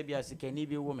 I just said, yes, can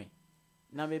be a woman.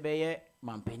 Now maybe a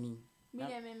mampenny.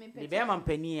 The bear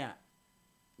mampenny.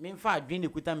 Mean far drink the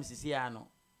Kutam Siciano.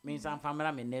 Means I'm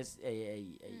family next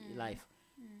life.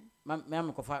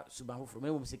 Mamma Kofa Subahu from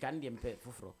Musicandian pet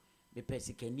fufro. Me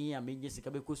pesikeni a me Jessica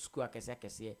beko school akese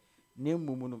akese ne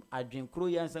mumunum adwen kro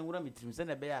yansan wura metrim se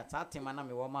na be ya taatema na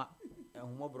me woma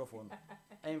ehumọ brofo no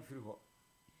enfiri ho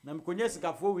na me konya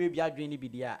sikafo we bi adwen ni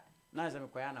bidia na se me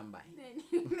koya na mba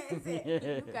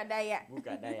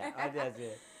bukadaya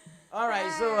ade all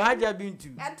right so Hajia Bintu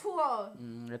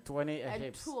eto ni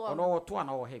hips ono to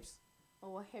na hips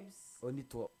only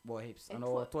to boy hips and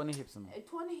or 20 hips no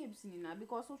 20 hips ni na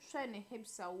because so try ne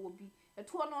hips a wo bi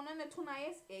eto no na to na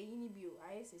yes yini bio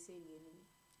ayes say ni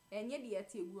enye de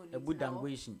ate egu oni a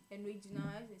budangwation and regional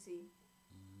ayes say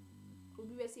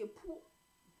obi we say pu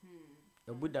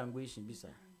a budangwation bisa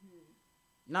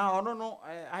na ono no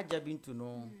Hajia Bintu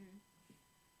no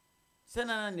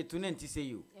sena na ne to na nti say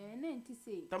you na nti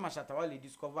say tamashata wale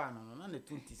discover no na ne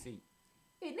to nti say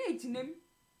na ejinem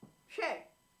hwe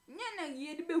nyana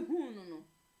yedi be hu no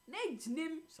na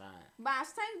ejinem but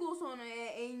as time goes on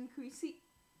increase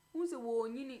who's a wo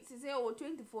nyini say o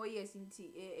 24 years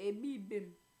nti bi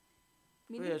bem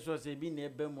we so say bi na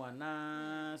ebe mu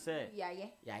ana say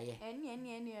yaye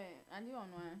eni ande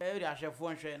ono a ri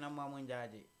ahwefo nhwe na mamu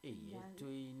njaade to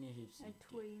ni hips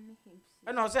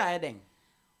e no say ayeden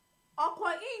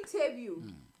okwa interview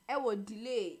e wo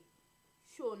delay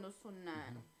show no so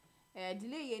na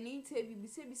delay ye ni interview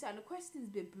bisa no questions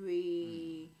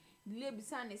bebre delay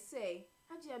bisa ne say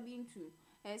Hajia Bintu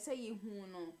say ye hu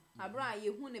no abra ye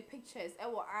hu ne pictures e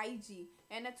wo IG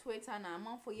and Twitter na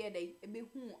amanfo ye dey e be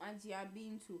hu Hajia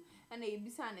Bintu and e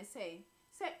bisa ne say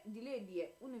delay de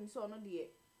unim so no de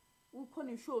wo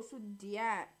koni show so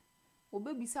dia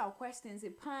obebisa questions e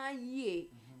pa ye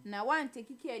na wan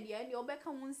take care de obeka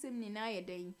wonsem ni na ye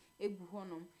den egu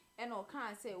honom e no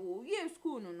kan say o ye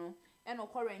school no and no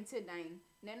quarantine dine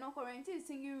no quarantine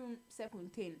singing room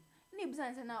 17 na ebisa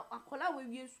nse na akola we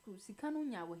wie school sika no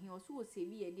nya wo he o so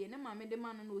save ye de na mame de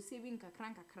man no saving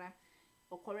kakra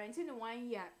o quarantine 1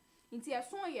 year nti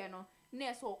eso ye no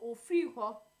na so o free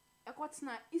ho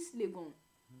ekotena East Legon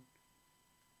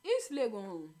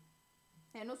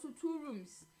and also 2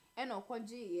 rooms and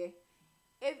okoje ye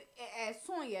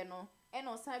so ye no and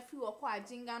o sa free o kwa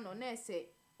jinga no na ese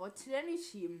o tire ni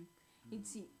him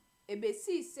nti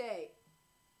ebesi say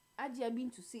Hajia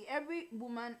Bintu say every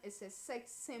woman is a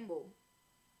sex symbol.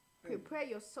 Prepare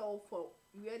yourself for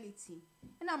reality.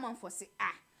 And a man for say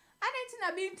I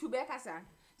didn't Bintu bekasa.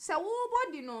 Sa wo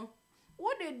body no.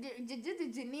 What the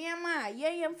near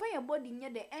ye fire body near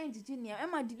the engineer.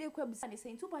 Emma delay kwa bisa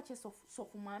say 2 batches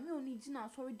of mama only jina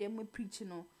sorry them we preach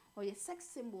no. or your sex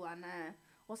symbol ana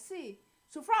or say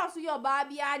so far as your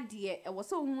baby idea e was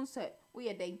so hu say we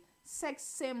ye den sex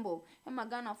symbol e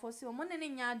magana for say mo ne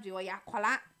nya adwe o ya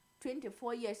kwala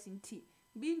 24 years nti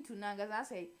Bintu na gaza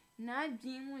say na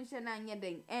adwin hu hye na anye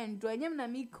den endo anyam na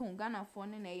mi kun Ghana for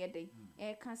ne na ye den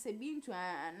e kan say Bintu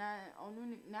na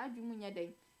onu na adwin mu nya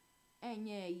den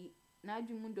enye yi na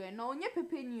adwin mu do na onye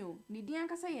pepeni o ni di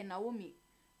anka say na womi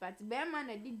but be man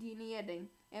na didi ni ye den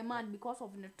e man because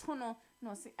of the tono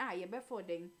no say ye be for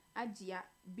den Hajia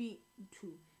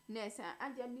Bintu na say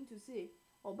Hajia Bintu say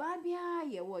oba bia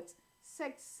ye what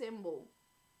sex symbol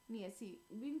ni say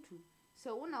Bintu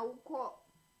so una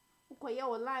uko ye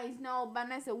o lines na oba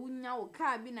na say wunya wo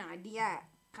car bi na ade a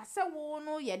kasa wo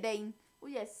no ye den wo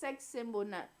ye sex symbol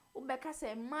na ubeka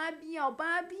say ma bia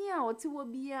oba bia o ti wo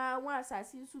bia wa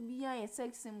asase su bia ye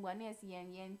sex symbol na say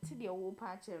yen ti de wo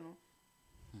pa che no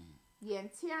yen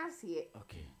ti ase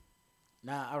okay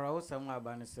na arawo samwa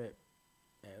ba ne say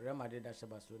Remedy da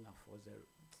Barcelona 4-0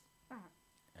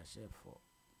 chef for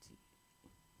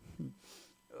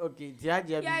okay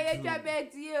Hajia ya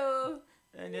jabeti o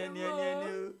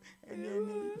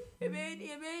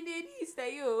ebe ni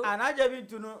stay yo and Hajia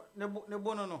Bintu no ne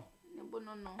bono no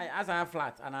asa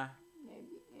flat ana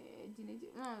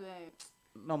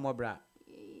no more bra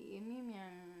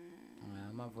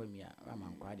ma for me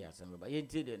am kwadi asem ba ye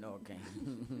ti de no okay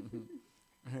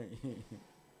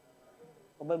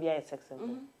oba bia ye sex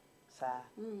symbol sa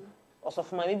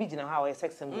osofu ma me bi gina ha o ye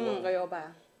sex symbol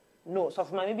oba no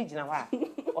osofu ma me bi gina ha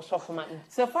osofu ma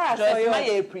so far as Oyo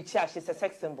ye preacher she's a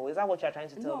sex symbol is that what you're trying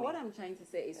to tell me? No, what I'm trying to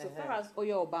say is so far as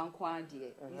Oyo banko ade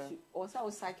you should also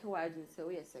cycle wide and say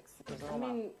Oyo sex symbol. I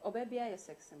mean oba bia ye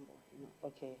sex symbol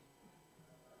okay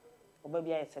oba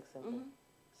bia ye sex symbol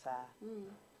sa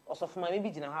osofu ma me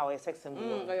bi gina ha o ye sex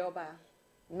symbol oba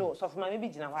no osofu ma me bi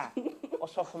gina ha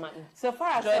osofu ma so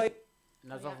far as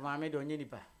na so for me do nyini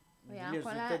pa dile so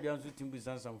te bia so timbu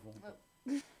sansamfo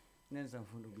nen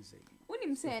sanfo do bi say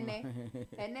unim say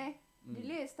ene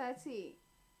delay started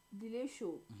delay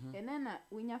show ene na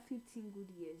winya 15 good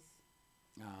years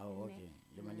okay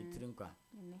you mani trinkwa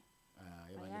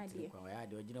you mani trinkwa ya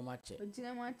de ogina mache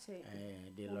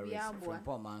de Lawrence from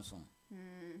Paul Manson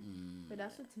but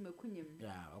that's what timekunyem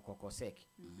okoko sek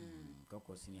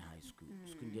okoko senior high school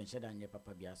dey sheda nye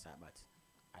papa bia sa but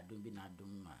adom bi na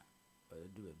adom ma do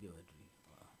a bi odri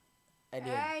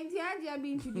nti Hajia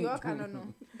Bintu di oka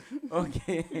no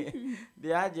okay the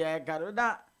Hajia karo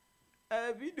da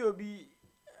video bi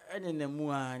ene na mu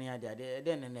ani ade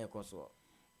de ne ekoso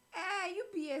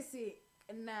UPSC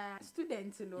na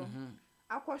student no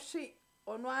akwhwe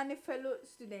ono ane fellow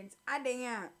student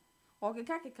adenya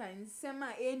okeka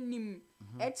nsema enim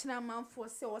echina manfo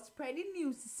se was spreading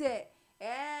news say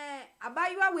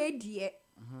abaywa we die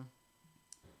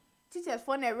teachers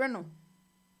for na reno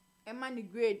emani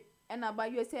grade and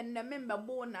abaywa say na member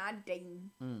bo na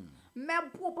aden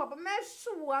mebo papa me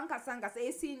hwo ankasa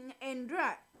esi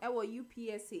endra e wo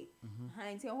UPSC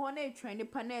hanti ho na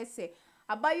trend panel say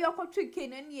abaywa kwotwe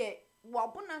kenan ye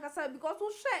wabona ankasa because wo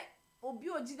hwe obi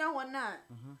ogina ho na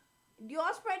the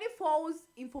spreading false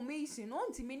information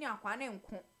on ti many akwa na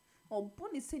nko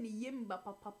obuni se ni yemba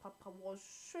papa wo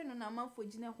hwe no na manfo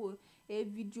gina ho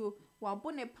video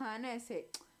wabone pa na se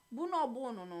bu no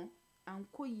obo no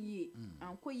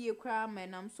ankoyie kra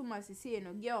menam so masese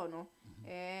no girl no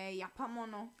yapamo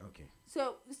no okay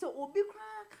so obi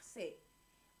kra ka se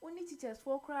oni teachers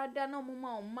for kra da no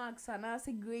mama on marks and as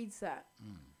grades na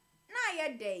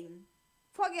ye den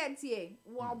forget here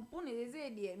wabone ze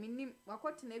de minim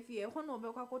wakote na fie ho no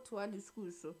obekwakoto a the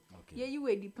school so ye yi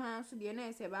we dipan so de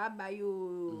na se ba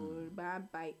bayo ba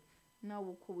na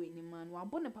wo ko we ni man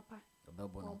wabone papa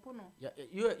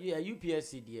yeah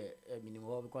UPSC there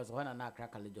minimum because when na Accra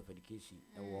College of Education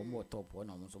e wo mo top one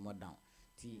mo so mo down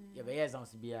ti ye be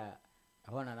exams bia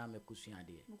ho na me kusua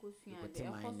de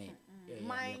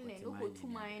mine no go to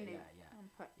mine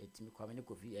etimi kwa me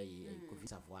kofi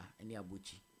safwa ene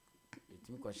abochi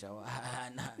etimi kwa shawa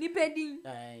na ni pedin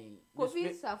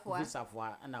kofi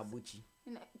safwa na abochi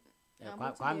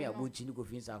kwa mi abochi ni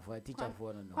kofi safwa teacher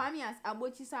for no kwa mi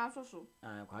abochi sa so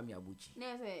kwa mi abochi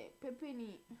na say pepe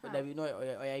ni da bi no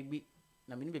oya igbi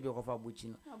na me ni bebe ko fa abochi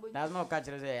no that's not catch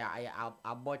say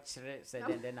abochire say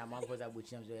then na man for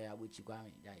abochi am say abochi kwa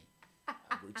mi dai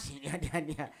abochi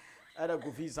ya ada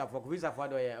kofi safwa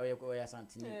do oya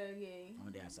santini okay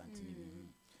on dey santini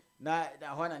na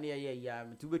ho na ne ya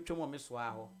me tu betwom me so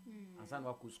aho ansan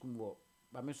wa ku school wo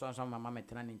ba me so ansan mama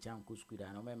metena ne ncha ku school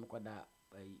da na me koda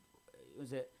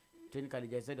use technically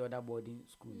just said other boarding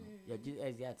school ya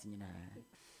as yet nyina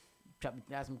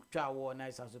twa wo na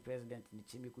as president ni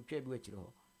chimi ku twa bi wachiro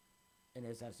ho and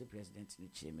as a president in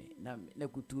the chimney. Now, no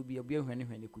could to be a beer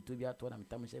when could to be at one. I'm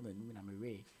Thomas Evan, I'm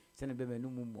away. Send a baby no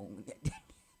more.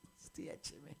 Stay at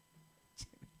chimney.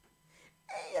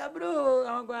 Hey, bro,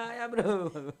 I'm going,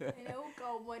 bro.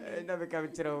 I never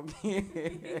come to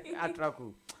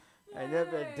Atraku. I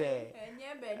never dare.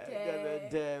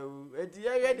 It's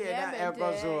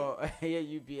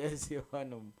UPS.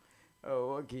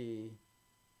 Oh, okay.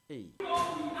 Hey.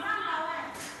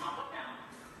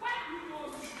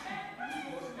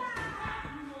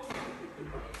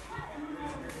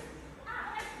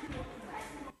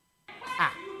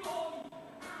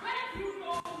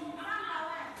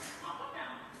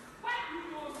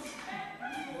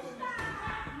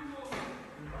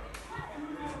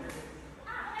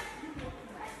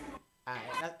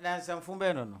 That's some from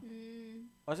Benono.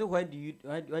 Also, why did you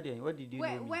know me?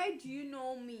 Where do you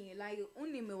know me? Like,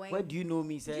 only me. Where do you know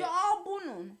me? Say, you're all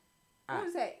bono.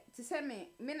 Who say to say me?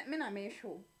 Me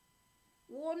show.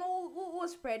 Who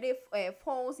spread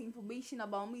false information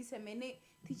about me? Say me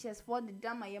teachers for the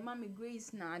drama. Your mommy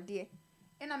Grace na dear.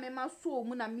 And I'm a so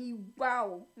muna me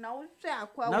wow. Now say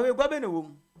now we go be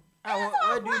no.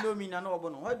 How do you know me? No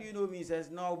bono. How do you know me? Says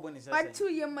no bono. But 2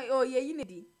 years oh yeah you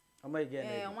need. Oh my God.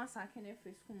 Once I can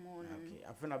free school morning. Okay,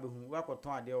 I feel like we work on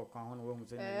time there or can on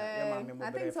say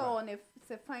I think so on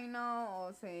the final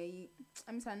or say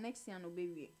I'm saying next year no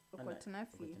baby. Because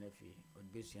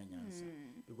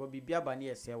Bibia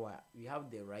Bani say we have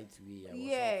the right way.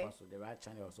 Yeah. So the right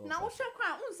channel also. Now we shall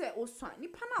cry. We say Oswan. Ni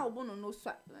pana obono no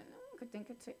swat.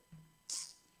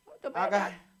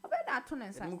 Aga. About that one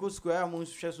and some go square among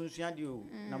stress on Shandio.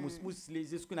 Now, most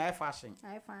lazy school. I fashion.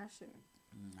 I fashion.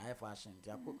 I fashion.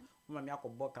 Mamma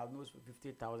book out knows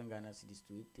 50,000 Ghana cedis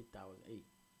to 80,000.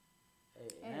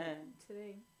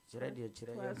 Today.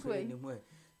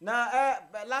 Now,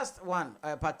 last one,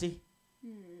 Partey.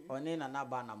 On in an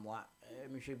abana moi.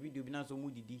 Michel video be not so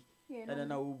moody. And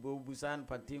then I will busan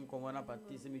Partey, Comona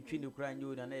Partey, semi chin to cry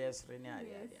you than yes, Renia.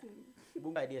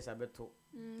 Boom ideas are better.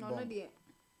 No, dear.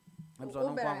 I'm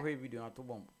so no video to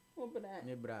bomb.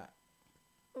 Nebra.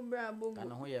 Umbra boom.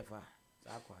 And who ever.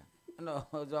 No,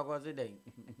 was it then?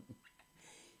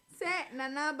 Say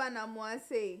Nana Banamwa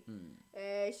say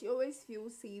she always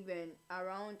feels safe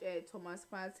around Thomas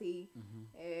Partey.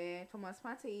 Thomas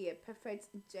Partey a perfect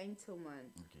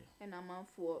gentleman. Okay. And I'm on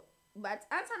for but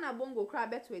Antana Bongo cry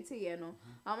better to you know.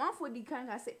 I'm on for the kind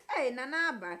say, hey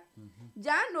Nana ba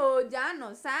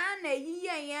Jano, san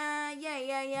yeah,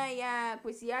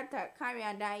 Quisiata carry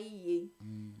a die.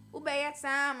 Ubaya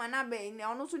Sam and Abe,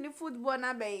 on also the football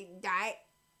Nabe die.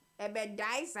 Ebe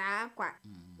die sa kwa.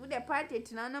 Wo the party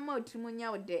tina na ma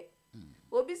otrimunya wo de.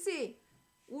 Obi say,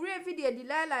 ure video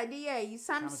Delilah de ye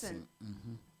Samson.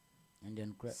 And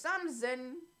then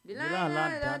Samson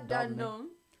Delilah dadano.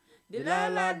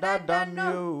 Delilah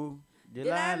dadano.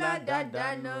 Delilah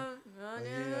dadano.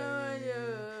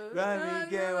 Rami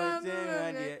get what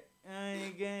say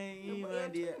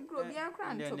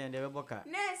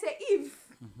say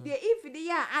if the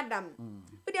ya Adam.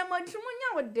 Wo the ma otrimunya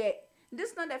wo de.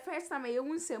 This is not the first time I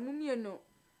won't say Mumino.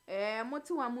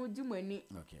 Motu amudu money.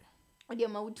 Okay. The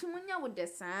Mautumunya with the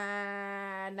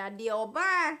sun. That the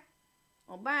Oba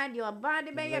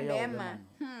the bay a bema.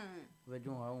 We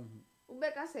do our own.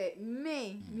 Ubeka say,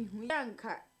 me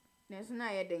yanka. There's no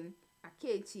yading. A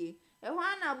katie. A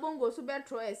one bongo so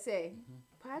better say.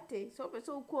 Partey, so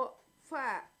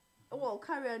far. Oh,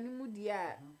 carry a new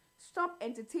mudia. Stop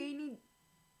entertaining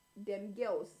them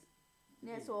girls.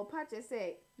 Yes, or Partey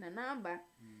say, Nanamba,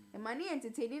 and money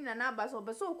entertaining Nanaba,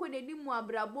 so could they do more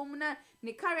brabomna,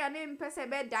 ni carry a name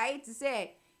Pesebe die to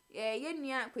say,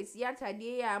 Yenia, Quisiata,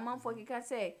 dear, a month for you can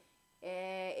say,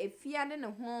 if you hadn't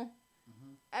a home,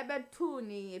 I bet two,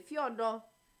 if your door,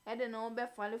 I don't know,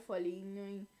 bet folly,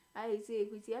 I say,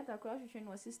 Quisiata crossing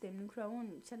or system,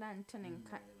 crown, chalan, turning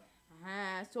cat.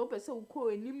 So cool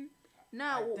in him.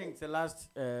 Now, I think the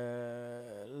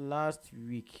last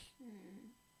week.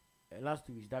 Last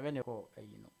 2 weeks, that when you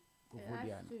know,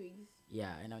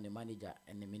 yeah, and I'm the manager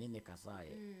and the minute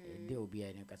Kasai, they will be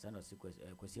in Kasano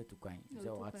Kosia to coin.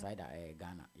 So outside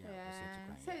Ghana, yeah,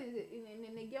 so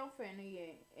in a girlfriend,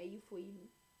 you for you.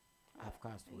 I've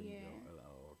cast for you.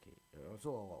 Okay,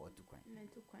 also what to coin.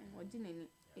 Not to coin or dinner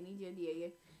in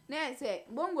India. Now say,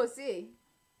 Bongo say,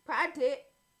 Partey,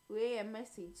 we a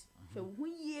message. So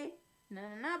we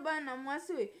Nana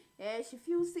Banamwasu, she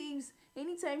feels safe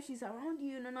anytime she's around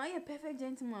you. No, you're a perfect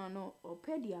gentleman or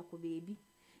pediaco baby.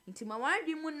 Into my wife,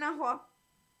 you munna ho.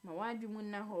 My wife, you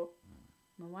munna ho.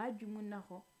 My wife, you munna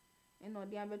ho. And no,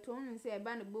 the Aberton and say a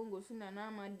band of bongo soon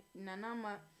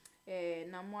Nanama,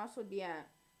 Namwaso dear.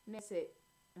 Nesse,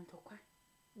 and to quite.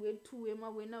 We're 2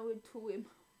 women, we're now with 2 women.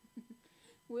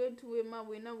 Wait to we ma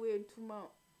we na wait to ma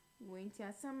we nti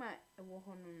asama e wo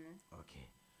ho no. Okay.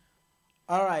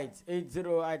 All right, 80.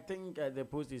 I think the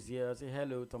post is here. Say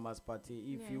hello, Thomas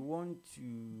Partey. If you want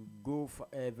to go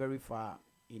very far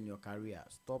in your career,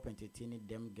 stop entertaining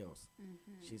them girls.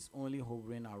 She's only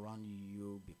hovering around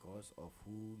you because of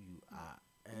who you are.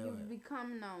 You've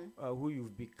become now. Who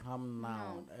you've become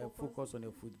now. Focus on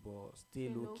your football. Stay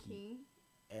low key.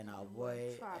 And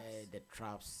avoid the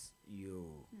traps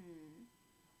you.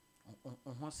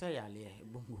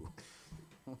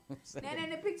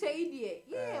 Nene picture idiot.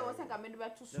 Yeah, what's like I made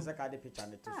about to just like the picture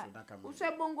and the tissue that come. Who's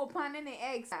bongo pan and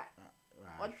eggs?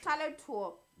 Or talent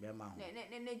tour.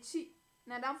 Nene cheap.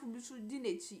 Nadam for bisu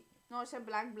dinechi. No, she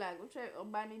black, which are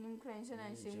banning him clenching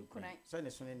and saying, so the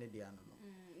son in the diano.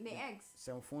 The eggs.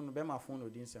 Some phone, be my phone or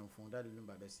didn't send phone. That is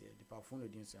number best. The phone or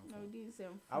didn't send phone. No, didn't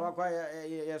send. Our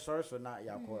quiet, sorry, so now,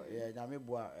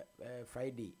 Yamibua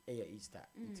Friday, Easter.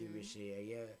 It's a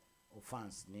share of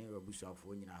fans near a bush of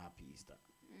one in a happy Easter.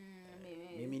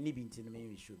 Maybe nibbing to the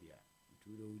maybe should be a to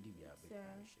the Udibia.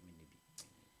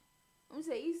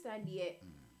 Say Easter, dear.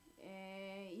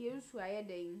 Years who I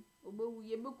day, Obo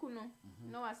Yebukuno,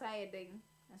 no as I day,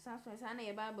 as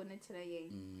a Bible natural ye.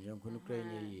 Young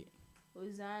Kunucrane.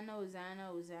 Hosanna, Hosanna,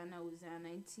 Hosanna, Hosanna,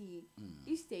 tea.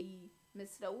 Easter ye,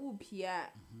 Mr.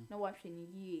 Oopia, no washing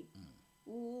ye.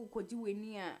 Ooh, could you win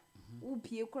near?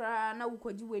 Oopia cry, now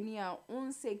could you win near?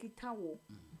 On sake towel.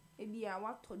 Maybe I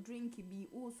want to drink be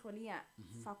all solia,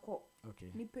 fako.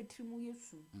 Okay. Nipetrimu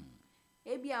yesu.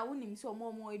 Maybe I wouldn't so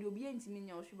more, it will be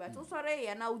intimate, but so sorry,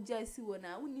 and now just see when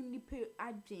I wouldn't nipe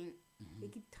adjing.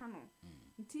 Make it tunnel.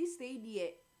 Tea stay dear.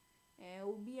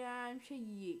 Obia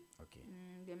ye. Okay.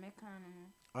 The mechanic.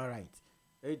 All right.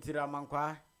 Etira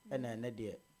mankwa ena na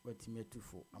de watime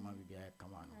tufo ama bibia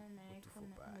come on.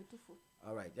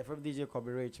 All right. The from DJ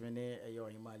Copyright me ne eyo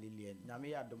hima Lilian. Nyame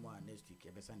ya domo next week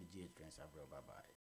e be san the GH Trendz abro bye bye.